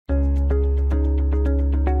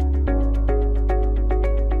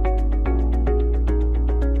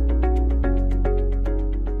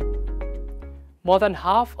More than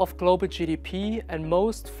half of global GDP and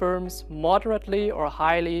most firms moderately or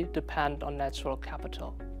highly depend on natural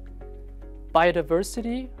capital.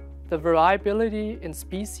 Biodiversity, the variability in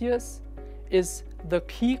species, is the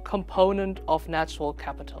key component of natural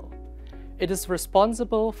capital. It is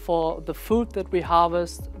responsible for the food that we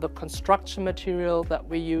harvest, the construction material that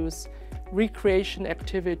we use, recreation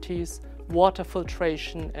activities, water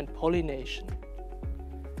filtration, and pollination.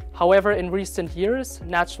 However, in recent years,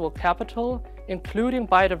 natural capital, including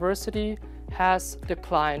biodiversity, has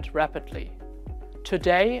declined rapidly.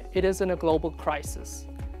 Today, it is in a global crisis,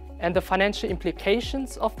 and the financial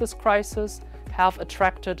implications of this crisis have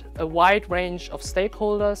attracted a wide range of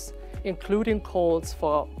stakeholders, including calls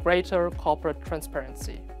for greater corporate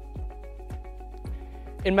transparency.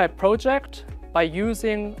 In my project, by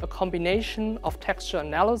using a combination of textual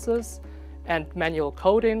analysis and manual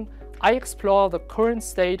coding, I explore the current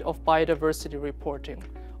state of biodiversity reporting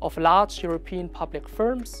of large European public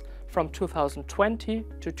firms from 2020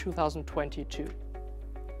 to 2022.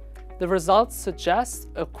 The results suggest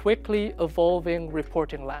a quickly evolving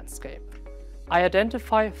reporting landscape. I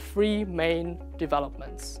identify three main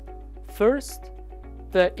developments. First,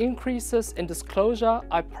 the increases in disclosure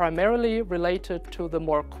are primarily related to the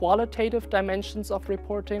more qualitative dimensions of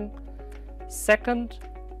reporting. Second,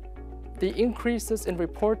 the increases in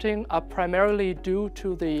reporting are primarily due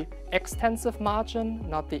to the extensive margin,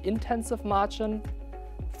 not the intensive margin.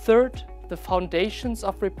 Third, the foundations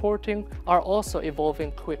of reporting are also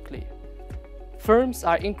evolving quickly. Firms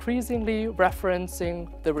are increasingly referencing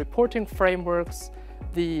the reporting frameworks,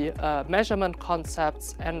 the measurement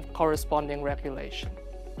concepts, and corresponding regulation.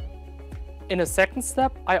 In a second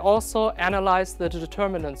step, I also analyze the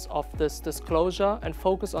determinants of this disclosure and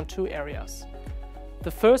focus on two areas. The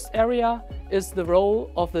first area is the role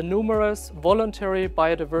of the numerous voluntary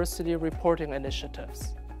biodiversity reporting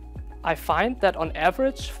initiatives. I find that on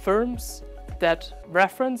average, firms that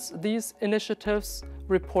reference these initiatives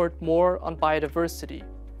report more on biodiversity.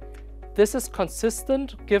 This is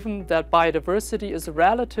consistent given that biodiversity is a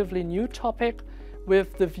relatively new topic,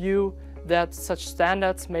 with the view that such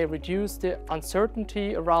standards may reduce the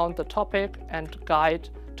uncertainty around the topic and guide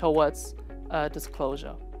towards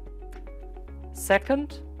disclosure.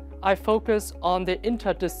 Second, I focus on the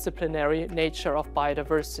interdisciplinary nature of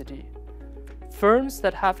biodiversity. Firms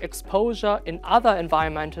that have exposure in other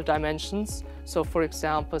environmental dimensions, so for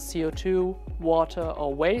example CO2, water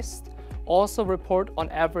or waste, also report on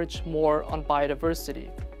average more on biodiversity.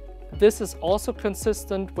 This is also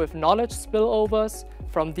consistent with knowledge spillovers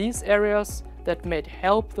from these areas that may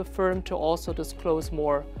help the firm to also disclose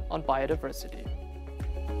more on biodiversity.